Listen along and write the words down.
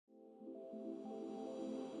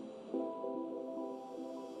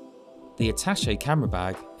The Attache camera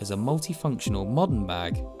bag is a multifunctional modern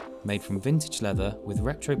bag made from vintage leather with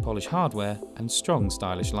retro polish hardware and strong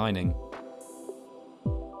stylish lining.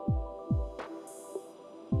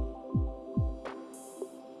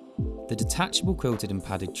 The detachable quilted and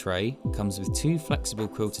padded tray comes with 2 flexible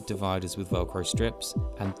quilted dividers with velcro strips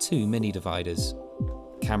and 2 mini dividers.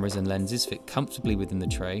 Cameras and lenses fit comfortably within the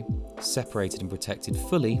tray, separated and protected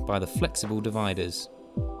fully by the flexible dividers.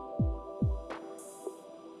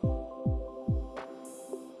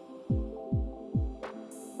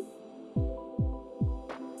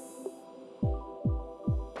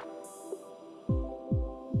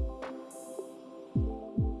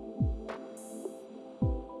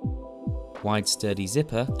 Wide sturdy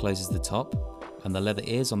zipper closes the top, and the leather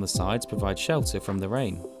ears on the sides provide shelter from the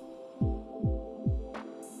rain.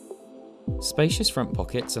 Spacious front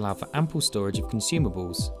pockets allow for ample storage of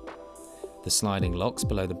consumables. The sliding locks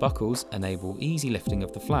below the buckles enable easy lifting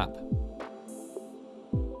of the flap.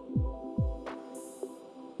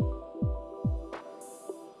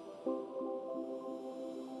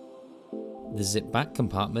 The zip back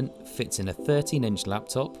compartment fits in a 13-inch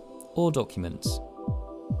laptop or documents.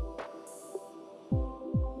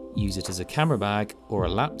 Use it as a camera bag or a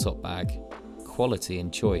laptop bag. Quality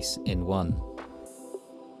and choice in one.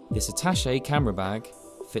 This Attache camera bag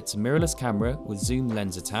fits a mirrorless camera with zoom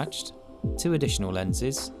lens attached, 2 additional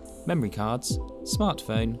lenses, memory cards,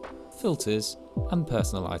 smartphone, filters and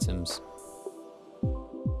personal items.